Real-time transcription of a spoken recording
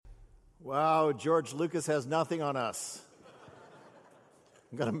Wow, George Lucas has nothing on us.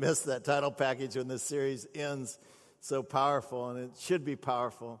 I'm going to miss that title package when this series ends. So powerful, and it should be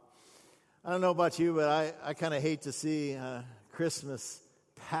powerful. I don't know about you, but I kind of hate to see Christmas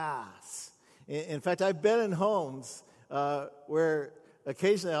pass. In fact, I've been in homes where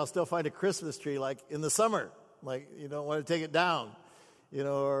occasionally I'll still find a Christmas tree, like in the summer, like you don't want to take it down,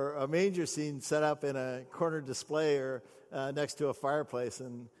 or a manger scene set up in a corner display or next to a fireplace.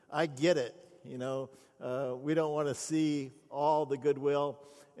 And I get it, we don't want to see all the goodwill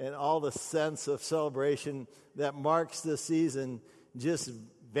and all the sense of celebration that marks this season just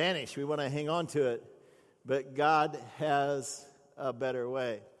vanish. We want to hang on to it, but God has a better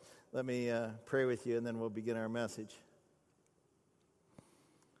way. Let me pray with you, and then we'll begin our message.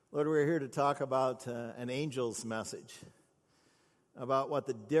 Lord, we're here to talk about an angel's message, about what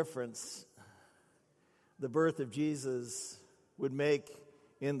the difference the birth of Jesus would make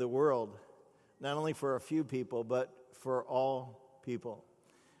in the world, not only for a few people, but for all people.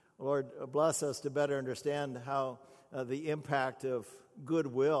 Lord, bless us to better understand how the impact of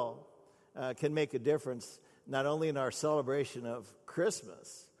goodwill can make a difference, not only in our celebration of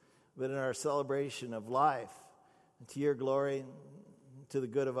Christmas, but in our celebration of life, to your glory, to the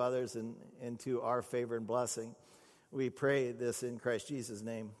good of others, and to our favor and blessing. We pray this in Christ Jesus'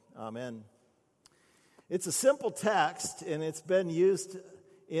 name. Amen. It's a simple text, and it's been used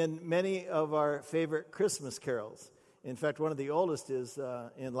in many of our favorite Christmas carols. In fact, one of the oldest is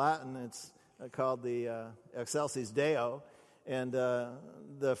in Latin. It's called the Excelsis Deo, and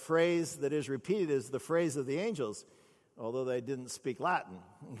the phrase that is repeated is the phrase of the angels, although they didn't speak Latin.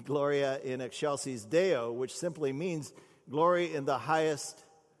 Gloria in Excelsis Deo, which simply means glory in the highest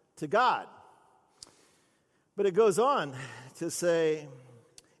to God. But it goes on to say,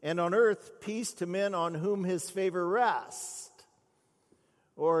 and on earth, peace to men on whom his favor rests.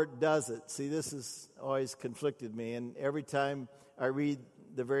 Or does it? See, this has always conflicted me. And every time I read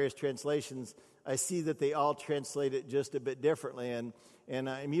the various translations, I see that they all translate it just a bit differently. And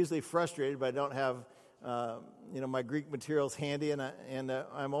I'm usually frustrated, but I don't have my Greek materials handy. And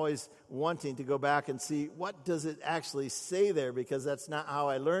I'm always wanting to go back and see what does it actually say there, because that's not how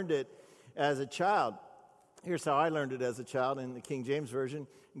I learned it as a child. Here's how I learned it as a child in the King James Version.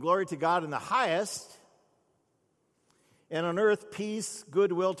 Glory to God in the highest, and on earth peace,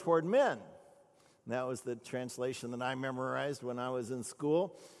 goodwill toward men. And that was the translation that I memorized when I was in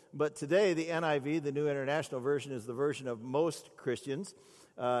school. But today, the NIV, the New International Version, is the version of most Christians.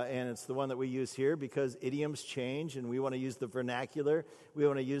 And it's the one that we use here because idioms change, and we want to use the vernacular. We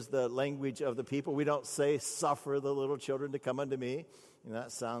want to use the language of the people. We don't say, suffer the little children to come unto me.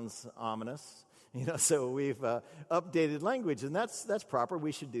 That sounds ominous. So we've updated language, and that's proper.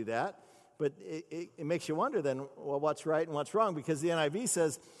 We should do that. But it makes you wonder then, well, what's right and what's wrong? Because the NIV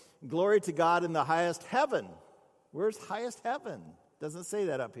says, glory to God in the highest heaven. Where's highest heaven? Doesn't say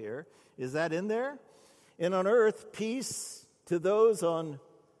that up here. Is that in there? And on earth, peace to those on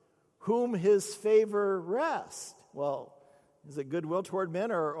whom his favor rests. Well, is it goodwill toward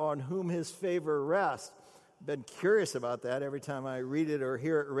men or on whom his favor rests? I've been curious about that every time I read it or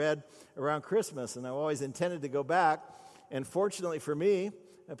hear it read around Christmas, and I've always intended to go back. And fortunately for me,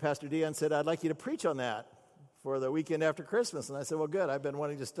 Pastor Dion said, I'd like you to preach on that for the weekend after Christmas. And I said, well, good. I've been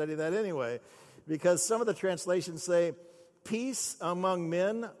wanting to study that anyway, because some of the translations say, peace among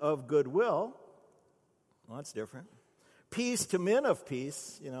men of goodwill. Well, that's different. Peace to men of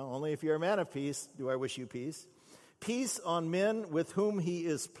peace. Only if you're a man of peace do I wish you peace. Peace on men with whom he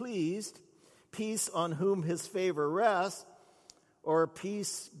is pleased. Peace on whom his favor rests. Or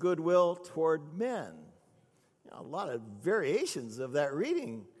peace, goodwill toward men. A lot of variations of that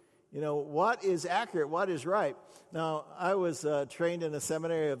reading. What is accurate, what is right. Now, I was trained in a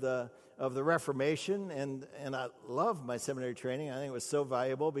seminary of the Reformation, and I love my seminary training. I think it was so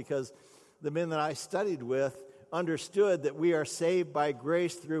valuable because the men that I studied with understood that we are saved by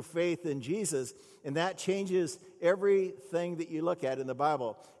grace through faith in Jesus, and that changes everything that you look at in the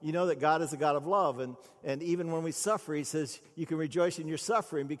Bible. You know that God is a God of love, and even when we suffer, he says you can rejoice in your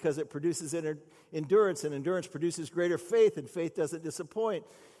suffering because it produces endurance, and endurance produces greater faith, and faith doesn't disappoint.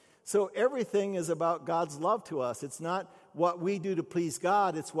 So everything is about God's love to us. It's not what we do to please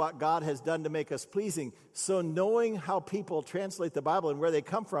God, it's what God has done to make us pleasing. So knowing how people translate the Bible and where they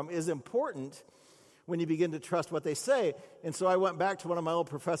come from is important when you begin to trust what they say. And so I went back to one of my old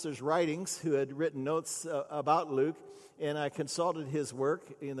professors' writings who had written notes about Luke, and I consulted his work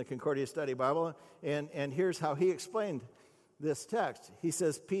in the Concordia Study Bible, and here's how he explained this text. He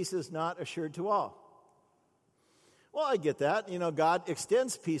says, peace is not assured to all. Well, I get that. God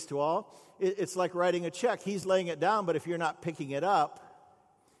extends peace to all. It's like writing a check. He's laying it down, but if you're not picking it up,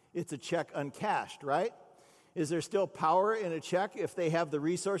 It's a check uncashed, right? Is there still power in a check if they have the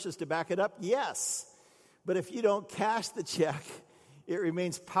resources to back it up? Yes. But if you don't cash the check, it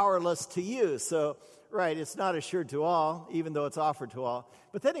remains powerless to you. So, right, it's not assured to all, even though it's offered to all.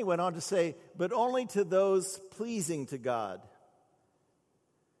 But then he went on to say, but only to those pleasing to God,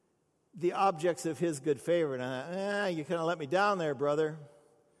 the objects of his good favor. And you kind of let me down there, brother.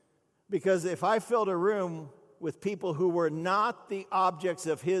 Because if I filled a room with people who were not the objects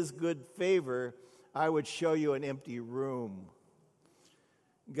of his good favor, I would show you an empty room.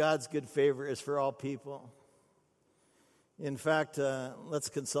 God's good favor is for all people. In fact, let's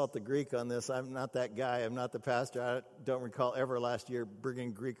consult the Greek on this. I'm not that guy. I'm not the pastor. I don't recall ever last year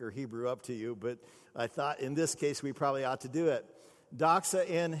bringing Greek or Hebrew up to you, but I thought in this case we probably ought to do it. Doxa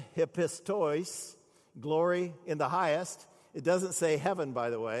in hypistois, glory in the highest. It doesn't say heaven, by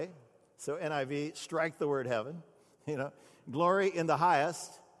the way. So NIV, strike the word heaven. Glory in the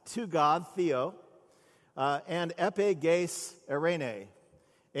highest to God, Theo, and epiges eirene,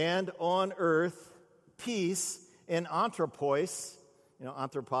 and on earth peace in anthropos,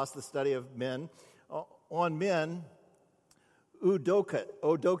 anthropos, the study of men, on men,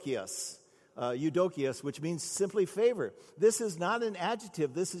 eudokias, which means simply favor. This is not an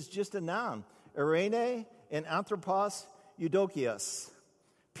adjective. This is just a noun. Eirene and anthropos, eudokias.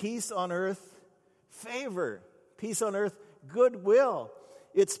 Peace on earth, favor. Peace on earth, goodwill.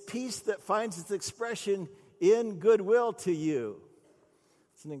 It's peace that finds its expression in goodwill to you.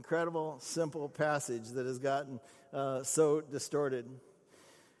 It's an incredible, simple passage that has gotten so distorted.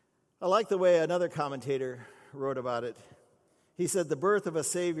 I like the way another commentator wrote about it. He said, the birth of a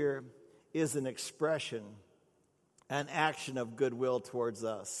Savior is an expression, an action of goodwill towards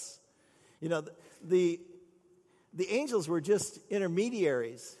us. The angels were just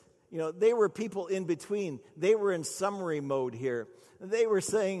intermediaries. They were people in between. They were in summary mode here. They were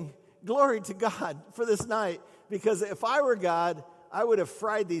saying, glory to God for this night, because if I were God, I would have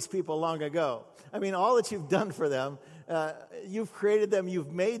fried these people long ago. I mean, all that you've done for them, you've created them,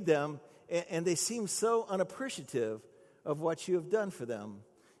 you've made them, and they seem so unappreciative of what you have done for them.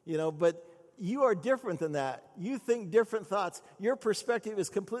 But you are different than that. You think different thoughts. Your perspective is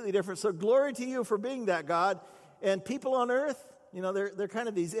completely different. So glory to you for being that, God. And people on earth, they're kind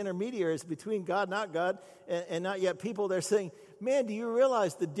of these intermediaries between God, not God, and not yet people. They're saying, man, do you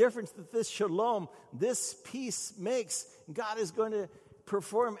realize the difference that this shalom, this peace makes? God is going to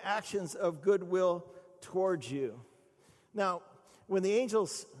perform actions of goodwill towards you. Now, when the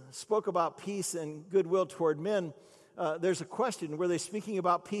angels spoke about peace and goodwill toward men, there's a question. Were they speaking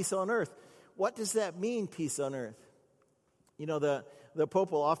about peace on earth? What does that mean, peace on earth? The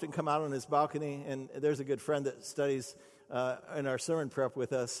Pope will often come out on his balcony, and there's a good friend that studies in our sermon prep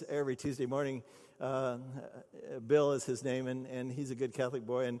with us every Tuesday morning. Bill is his name, and he's a good Catholic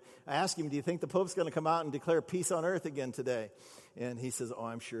boy. And I asked him, do you think the Pope's going to come out and declare peace on earth again today? And he says, oh,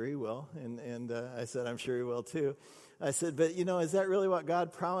 I'm sure he will. And I said, I'm sure he will too. I said, but is that really what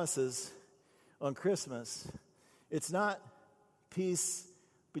God promises on Christmas? It's not peace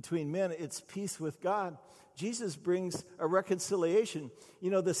between men, it's peace with God. Jesus brings a reconciliation.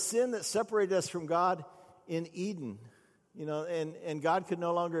 The sin that separated us from God in Eden, and God could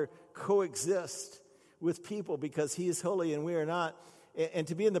no longer coexist with people because he is holy and we are not. And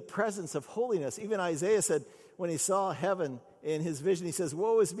to be in the presence of holiness. Even Isaiah said when he saw heaven in his vision, he says,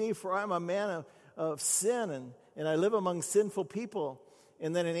 woe is me, for I'm a man of sin, and I live among sinful people.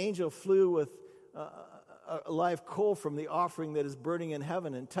 And then an angel flew with a live coal from the offering that is burning in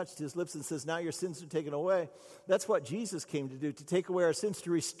heaven and touched his lips and says, now your sins are taken away. That's what Jesus came to do, to take away our sins,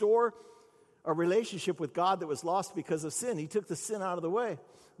 to restore a relationship with God that was lost because of sin. He took the sin out of the way.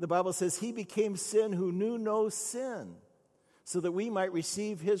 The Bible says he became sin who knew no sin so that we might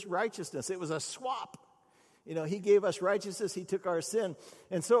receive his righteousness. It was a swap. He gave us righteousness. He took our sin.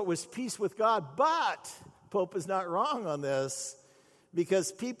 And so it was peace with God. But Pope is not wrong on this,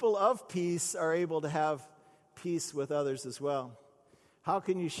 because people of peace are able to have peace with others as well. How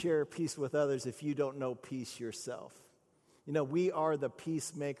can you share peace with others if you don't know peace yourself? We are the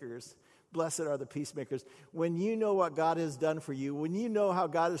peacemakers. Blessed are the peacemakers. When you know what God has done for you, when you know how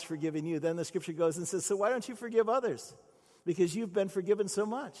God has forgiven you, then the scripture goes and says, so why don't you forgive others? Because you've been forgiven so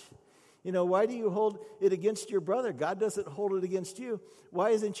much. Why do you hold it against your brother? God doesn't hold it against you. Why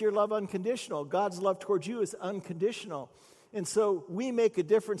isn't your love unconditional? God's love towards you is unconditional. And so we make a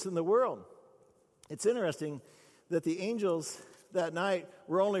difference in the world. It's interesting that the angels that night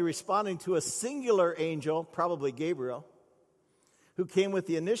were only responding to a singular angel, probably Gabriel, who came with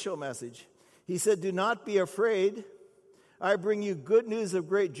the initial message. He said, do not be afraid. I bring you good news of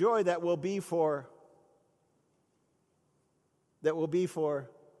great joy that will be for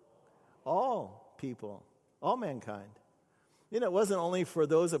all people, all mankind. It wasn't only for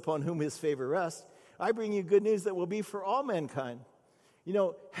those upon whom his favor rests. I bring you good news that will be for all mankind.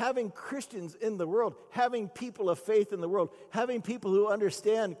 Having Christians in the world, having people of faith in the world, having people who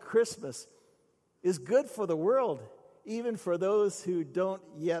understand Christmas is good for the world, even for those who don't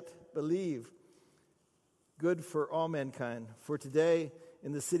yet believe. Good for all mankind. For today,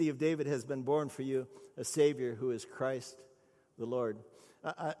 in the city of David has been born for you a Savior who is Christ the Lord.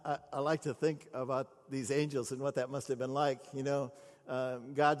 I like to think about these angels and what that must have been like.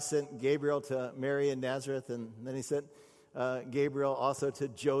 God sent Gabriel to Mary in Nazareth, and then he sent Gabriel also to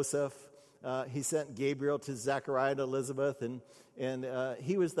Joseph. He sent Gabriel to Zechariah and Elizabeth, and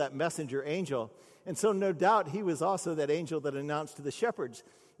he was that messenger angel. And so no doubt he was also that angel that announced to the shepherds,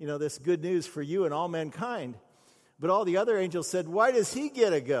 this good news for you and all mankind. But all the other angels said, why does he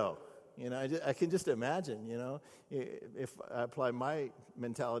get to go? I can just imagine, if I apply my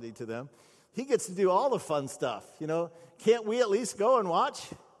mentality to them. He gets to do all the fun stuff, Can't we at least go and watch?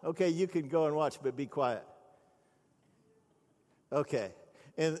 Okay, you can go and watch, but be quiet. Okay.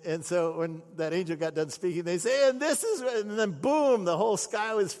 And so when that angel got done speaking, they say, and then boom, the whole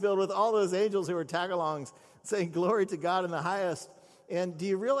sky was filled with all those angels who were tag-alongs saying, glory to God in the highest. And do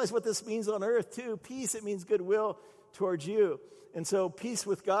you realize what this means on earth too? Peace, it means goodwill towards you. And so peace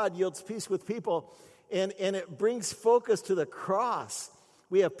with God yields peace with people. And it brings focus to the cross.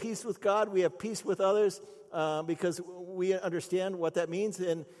 We have peace with God. We have peace with others because we understand what that means.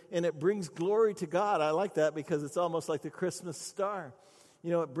 And it brings glory to God. I like that because it's almost like the Christmas star.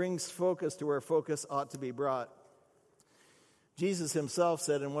 It brings focus to where focus ought to be brought. Jesus himself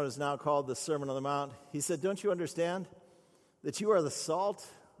said in what is now called the Sermon on the Mount, he said, don't you understand that you are the salt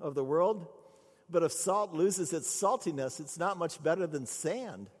of the world? But if salt loses its saltiness, it's not much better than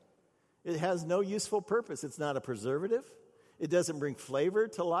sand. It has no useful purpose. It's not a preservative. It doesn't bring flavor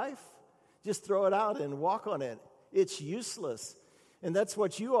to life. Just throw it out and walk on it. It's useless. And that's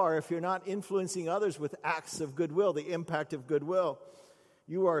what you are if you're not influencing others with acts of goodwill, the impact of goodwill.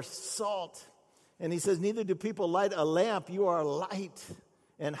 You are salt. And he says, neither do people light a lamp. You are light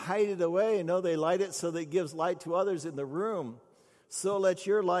and hide it away. No, they light it so that it gives light to others in the room. So let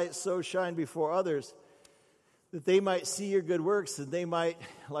your light so shine before others that they might see your good works and they might,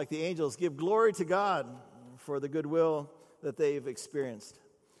 like the angels, give glory to God for the goodwill that they've experienced.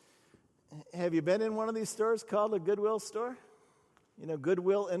 Have you been in one of these stores called a Goodwill store?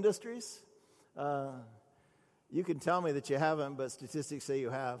 Goodwill Industries? You can tell me that you haven't, but statistics say you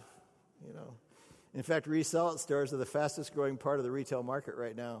have. In fact, resell it stores are the fastest growing part of the retail market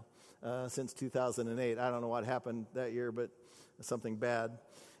right now since 2008. I don't know what happened that year, but something bad.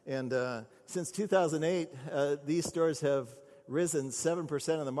 And since 2008, these stores have risen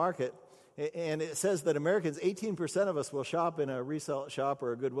 7% of the market. And it says that Americans, 18% of us will shop in a resale shop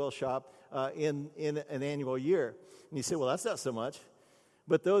or a Goodwill shop in an annual year. And you say, well, that's not so much.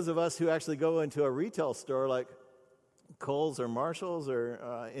 But those of us who actually go into a retail store like Kohl's or Marshall's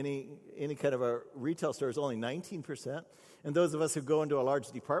or any kind of a retail store is only 19%. And those of us who go into a large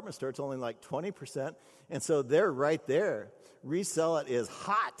department store, it's only like 20%. And so they're right there. Resell it is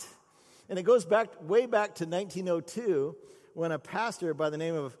hot. And it goes way back to 1902 when a pastor by the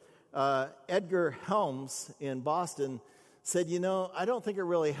name of Edgar Helms in Boston said, I don't think it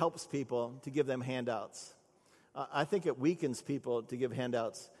really helps people to give them handouts. I think it weakens people to give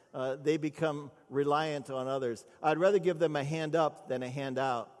handouts. They become reliant on others. I'd rather give them a hand up than a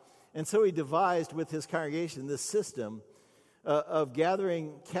handout. And so he devised with his congregation this system of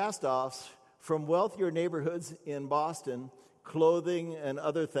gathering cast-offs from wealthier neighborhoods in Boston, clothing and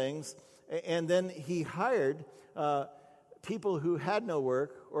other things. And then he hired people who had no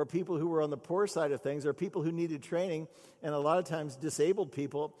work or people who were on the poor side of things or people who needed training and a lot of times disabled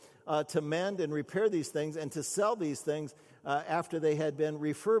people to mend and repair these things and to sell these things after they had been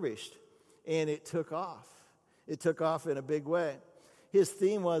refurbished. And it took off. It took off in a big way. His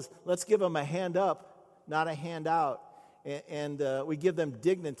theme was, let's give them a hand up, not a handout. And we give them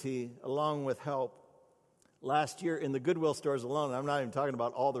dignity along with help. Last year in the Goodwill stores alone, and I'm not even talking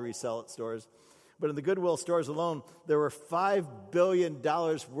about all the resell it stores, but in the Goodwill stores alone, there were $5 billion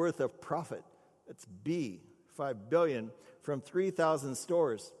worth of profit. That's B, $5 billion, from 3,000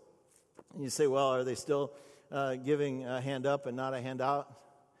 stores. And you say, well, are they still giving a hand up and not a handout?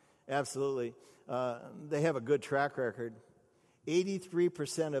 Absolutely. They have a good track record.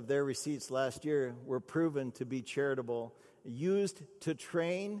 83% of their receipts last year were proven to be charitable, used to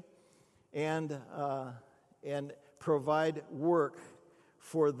train and provide work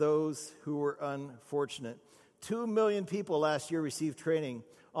for those who were unfortunate. 2 million people last year received training.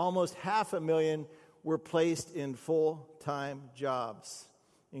 Almost 500,000 were placed in full-time jobs.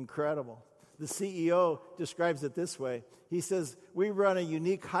 Incredible. The CEO describes it this way. He says, we run a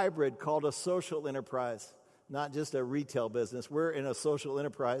unique hybrid called a social enterprise, not just a retail business. We're in a social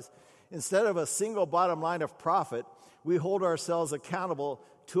enterprise. Instead of a single bottom line of profit, we hold ourselves accountable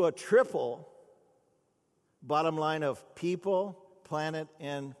to a triple bottom line of people, planet,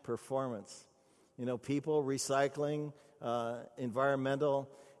 and performance. People, recycling, environmental,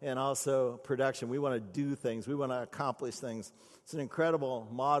 and also production. We want to do things. We want to accomplish things. It's an incredible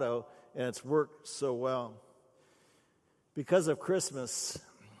motto, and it's worked so well. Because of Christmas,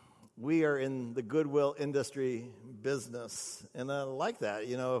 we are in the goodwill industry business, and I like that.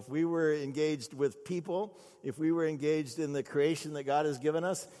 If we were engaged with people, if we were engaged in the creation that God has given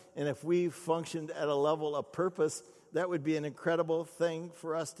us, and if we functioned at a level of purpose, that would be an incredible thing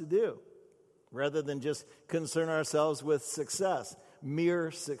for us to do, rather than just concern ourselves with success,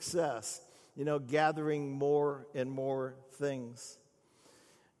 mere success, gathering more and more things.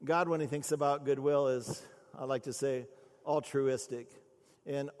 God, when he thinks about goodwill, is, I like to say, altruistic.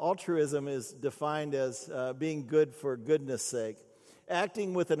 And altruism is defined as being good for goodness sake,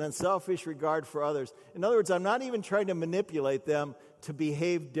 acting with an unselfish regard for others. In other words, I'm not even trying to manipulate them to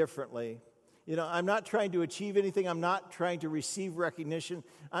behave differently. I'm not trying to achieve anything. I'm not trying to receive recognition.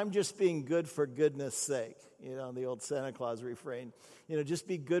 I'm just being good for goodness sake. The old Santa Claus refrain. Just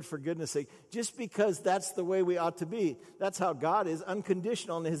be good for goodness sake. Just because that's the way we ought to be. That's how God is,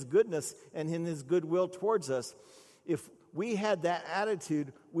 unconditional in his goodness and in his goodwill towards us. If we had that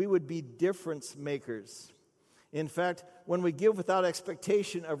attitude, we would be difference makers. In fact, when we give without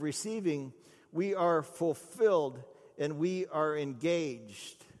expectation of receiving, we are fulfilled and we are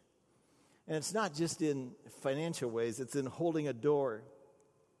engaged. And it's not just in financial ways. It's in holding a door.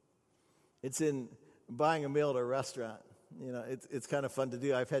 It's in buying a meal at a restaurant. It's kind of fun to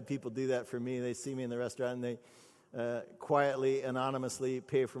do. I've had people do that for me. They see me in the restaurant and they quietly, anonymously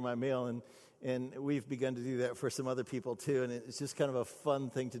pay for my meal. And we've begun to do that for some other people too. And it's just kind of a fun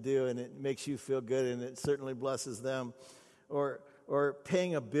thing to do. And it makes you feel good. And it certainly blesses them. Or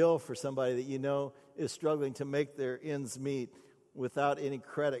paying a bill for somebody that is struggling to make their ends meet, without any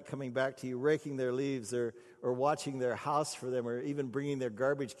credit coming back to you, raking their leaves or watching their house for them, or even bringing their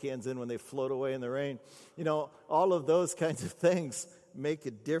garbage cans in when they float away in the rain. All of those kinds of things make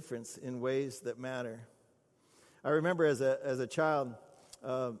a difference in ways that matter. I remember as a child,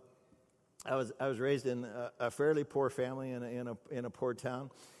 I was raised in a fairly poor family in a poor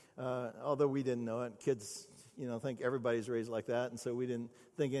town, although we didn't know it. Kids, think everybody's raised like that, and so we didn't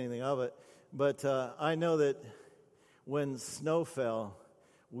think anything of it. But I know that when snow fell,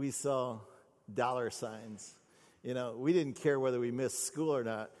 we saw dollar signs. We didn't care whether we missed school or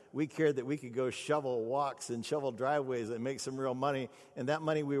not. We cared that we could go shovel walks and shovel driveways and make some real money, and that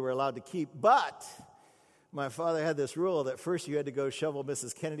money we were allowed to keep. But my father had this rule that first you had to go shovel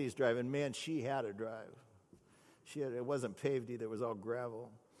Mrs. Kennedy's drive, and man, she had a drive. It wasn't paved either. It was all gravel.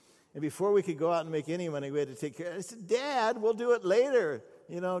 And before we could go out and make any money, we had to take care. I said, Dad, we'll do it later.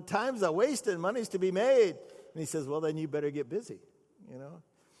 Time's a wasted, money's to be made. And he says, well, then you better get busy,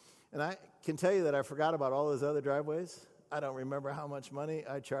 And I can tell you that I forgot about all those other driveways. I don't remember how much money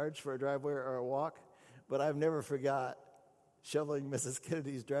I charged for a driveway or a walk, but I've never forgot shoveling Mrs.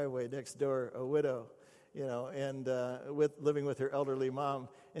 Kennedy's driveway next door, a widow, and living with her elderly mom,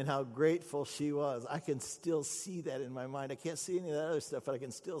 and how grateful she was. I can still see that in my mind. I can't see any of that other stuff, but I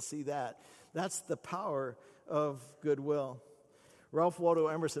can still see that. That's the power of goodwill. Ralph Waldo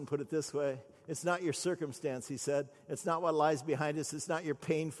Emerson put it this way. It's not your circumstance, he said. It's not what lies behind us. It's not your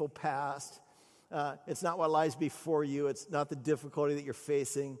painful past. It's not what lies before you. It's not the difficulty that you're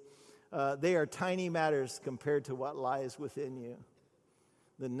facing. They are tiny matters compared to what lies within you.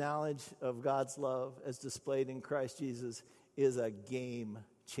 The knowledge of God's love as displayed in Christ Jesus is a game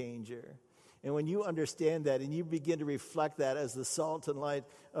changer. And when you understand that and you begin to reflect that as the salt and light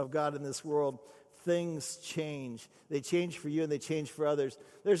of God in this world, things change. They change for you and they change for others.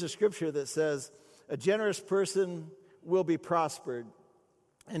 There's a scripture that says, a generous person will be prospered,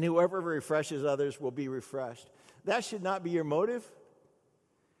 and whoever refreshes others will be refreshed. That should not be your motive,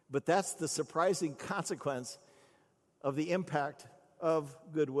 but that's the surprising consequence of the impact of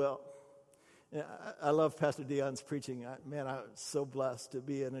goodwill. I love Pastor Dion's preaching. I'm so blessed to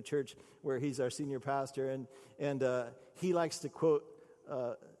be in a church where he's our senior pastor, and he likes to quote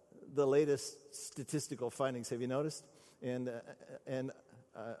the latest statistical findings. Have you noticed? And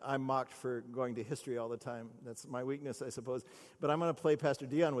I'm mocked for going to history all the time. That's my weakness, I suppose. But I'm going to play Pastor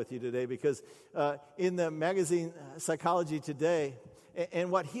Dion with you today because in the magazine Psychology Today,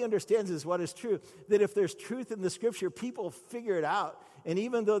 and what he understands is what is true, that if there's truth in the Scripture, people figure it out. And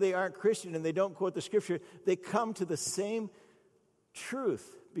even though they aren't Christian and they don't quote the Scripture, they come to the same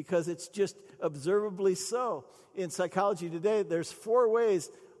truth because it's just observably so. In psychology today, there's 4 ways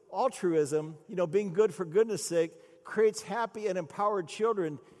altruism, being good for goodness sake, creates happy and empowered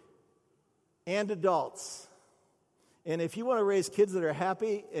children and adults. And if you want to raise kids that are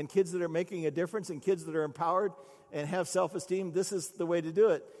happy and kids that are making a difference and kids that are empowered and have self-esteem, this is the way to do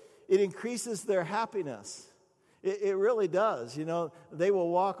it. It increases their happiness. It really does. They will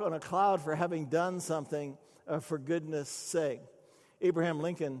walk on a cloud for having done something for goodness sake. Abraham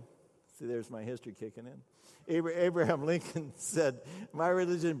Lincoln, see, there's my history kicking in. Abraham Lincoln said, "My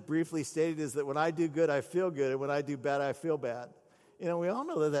religion, briefly stated, is that when I do good, I feel good, and when I do bad, I feel bad." We all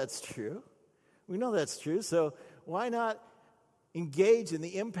know that that's true. We know that's true, so why not engage in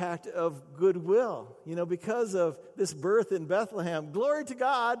the impact of goodwill? Because of this birth in Bethlehem, glory to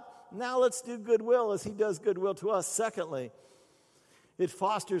God, now let's do goodwill as he does goodwill to us. Secondly, it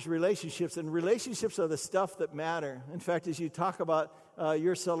fosters relationships, and relationships are the stuff that matter. In fact, as you talk about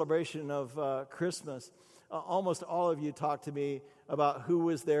your celebration of Christmas, almost all of you talk to me about who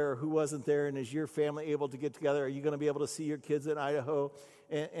was there or who wasn't there, and is your family able to get together? Are you going to be able to see your kids in Idaho?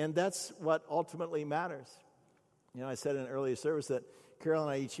 And that's what ultimately matters. I said in an earlier service that Carol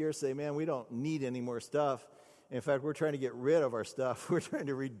and I each year say, man, we don't need any more stuff. In fact, we're trying to get rid of our stuff. We're trying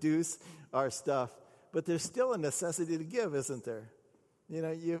to reduce our stuff. But there's still a necessity to give, isn't there?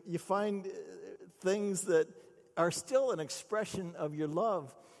 You find things that are still an expression of your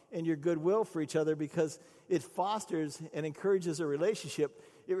love and your goodwill for each other because it fosters and encourages a relationship.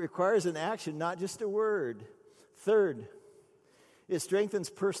 It requires an action, not just a word. Third, it strengthens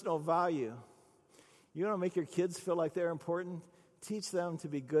personal value. You want to make your kids feel like they're important? Teach them to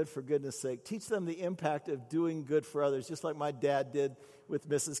be good for goodness sake. Teach them the impact of doing good for others, just like my dad did with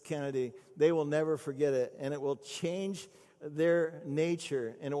Mrs. Kennedy. They will never forget it, and it will change their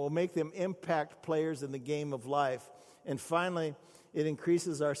nature, and it will make them impact players in the game of life. And finally, it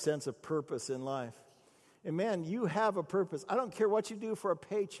increases our sense of purpose in life. And man, you have a purpose. I don't care what you do for a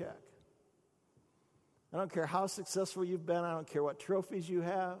paycheck. I don't care how successful you've been. I don't care what trophies you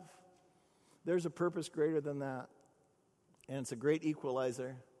have. There's a purpose greater than that. And it's a great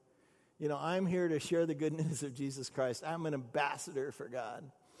equalizer. I'm here to share the good news of Jesus Christ. I'm an ambassador for God.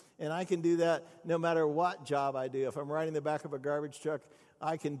 And I can do that no matter what job I do. If I'm riding the back of a garbage truck,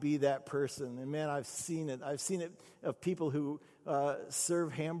 I can be that person. And man, I've seen it. I've seen it of people who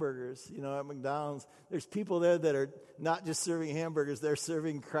serve hamburgers, at McDonald's. There's people there that are not just serving hamburgers, they're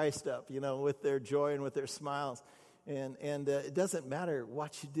serving Christ up, with their joy and with their smiles. And it doesn't matter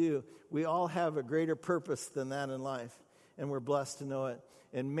what you do. We all have a greater purpose than that in life. And we're blessed to know it.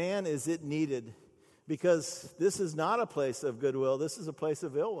 And man, is it needed. Because this is not a place of goodwill. This is a place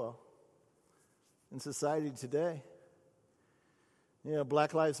of ill will in society today.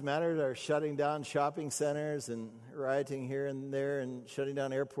 Black Lives Matter are shutting down shopping centers and rioting here and there and shutting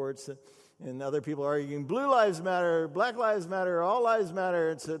down airports. And other people arguing, Blue Lives Matter, Black Lives Matter, all lives matter.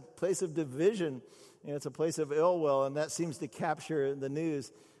 It's a place of division. It's a place of ill will, and that seems to capture the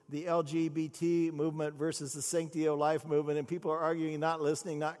news. The LGBT movement versus the Sanctity of Life movement, and people are arguing, not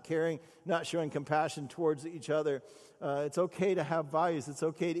listening, not caring, not showing compassion towards each other. It's okay to have values. It's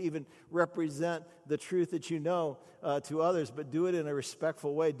okay to even represent the truth that you know to others, but do it in a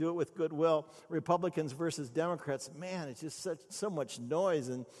respectful way. Do it with goodwill. Republicans versus Democrats. Man, it's just so much noise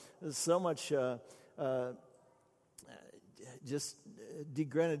and so much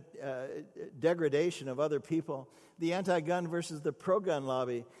degradation of other people. The anti-gun versus the pro-gun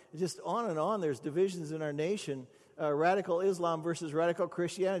lobby. Just on and on. There's divisions in our nation. Radical Islam versus radical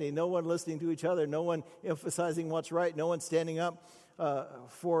Christianity. No one listening to each other. No one emphasizing what's right. No one standing up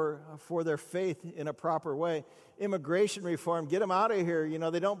for their faith in a proper way. Immigration reform. Get them out of here.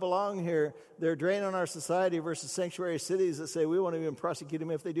 They don't belong here. They're draining on our society versus sanctuary cities that say we won't even prosecute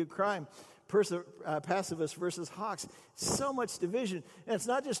them if they do crime. Pacifists versus hawks. So much division. And it's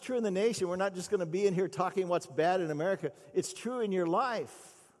not just true in the nation. We're not just going to be in here talking what's bad in America. It's true in your life.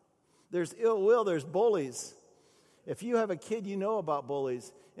 There's ill will. There's bullies. If you have a kid, you know about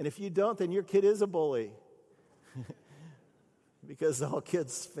bullies. And if you don't, then your kid is a bully. Because all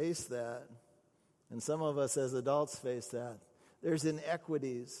kids face that. And some of us as adults face that. There's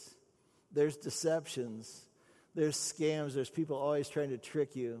inequities. There's deceptions. There's scams. There's people always trying to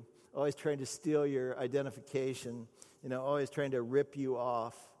trick you. Always trying to steal your identification, always trying to rip you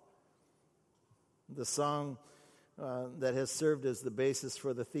off. The song that has served as the basis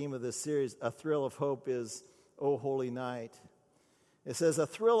for the theme of this series, A Thrill of Hope, is O Holy Night. It says, a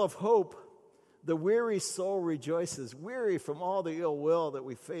thrill of hope, the weary soul rejoices, weary from all the ill will that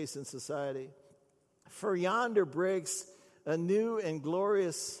we face in society. For yonder breaks a new and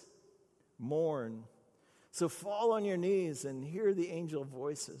glorious morn. So fall on your knees and hear the angel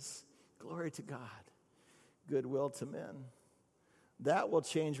voices. Glory to God. Goodwill to men. That will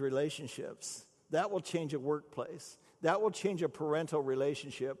change relationships. That will change a workplace. That will change a parental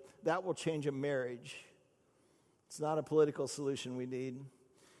relationship. That will change a marriage. It's not a political solution we need.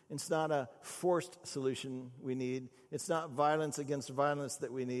 It's not a forced solution we need. It's not violence against violence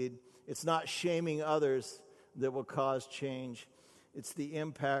that we need. It's not shaming others that will cause change. It's the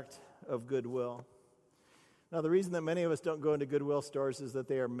impact of goodwill. Now, the reason that many of us don't go into Goodwill stores is that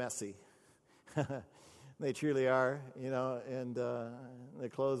they are messy. They truly are, and the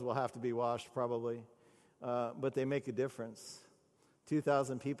clothes will have to be washed probably. But they make a difference.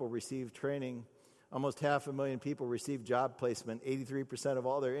 2,000 people received training. Almost 500,000 people received job placement. 83% of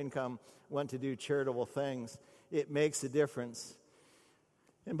all their income went to do charitable things. It makes a difference.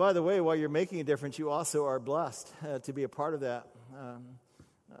 And by the way, while you're making a difference, you also are blessed to be a part of that.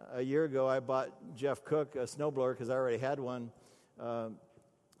 A year ago, I bought Jeff Cook a snowblower because I already had one.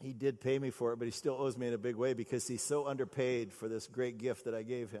 He did pay me for it, but he still owes me in a big way because he's so underpaid for this great gift that I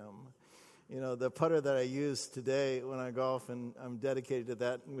gave him. The putter that I use today when I golf, and I'm dedicated to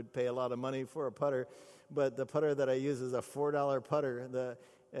that and would pay a lot of money for a putter, but the putter that I use is a $4 putter.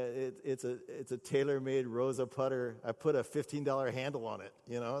 It's a tailor-made Rosa putter. I put a $15 handle on it,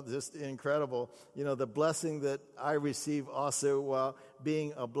 just incredible. The blessing that I receive also while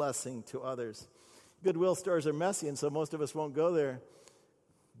being a blessing to others. Goodwill stores are messy, and so most of us won't go there.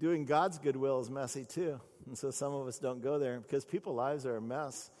 Doing God's goodwill is messy too, and so some of us don't go there because people's lives are a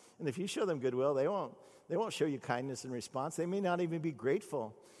mess. And if you show them goodwill, they won't show you kindness in response. They may not even be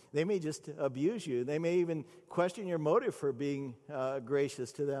grateful. They may just abuse you. They may even question your motive for being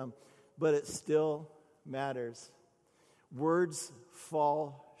gracious to them. But it still matters. Words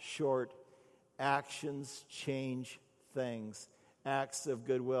fall short. Actions change things. Acts of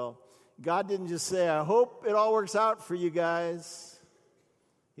goodwill. God didn't just say, I hope it all works out for you guys.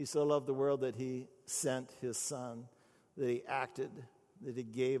 He so loved the world that he sent his son, that he acted, that he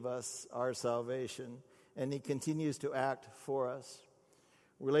gave us our salvation, and he continues to act for us.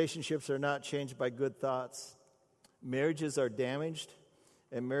 Relationships are not changed by good thoughts. Marriages are damaged,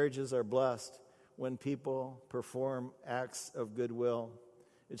 and marriages are blessed when people perform acts of goodwill.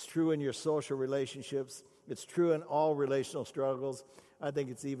 It's true in your social relationships. It's true in all relational struggles. I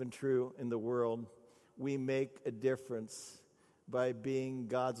think it's even true in the world. We make a difference by being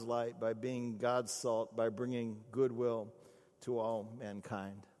God's light, by being God's salt, by bringing goodwill to all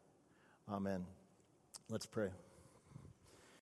mankind. Amen. Let's pray.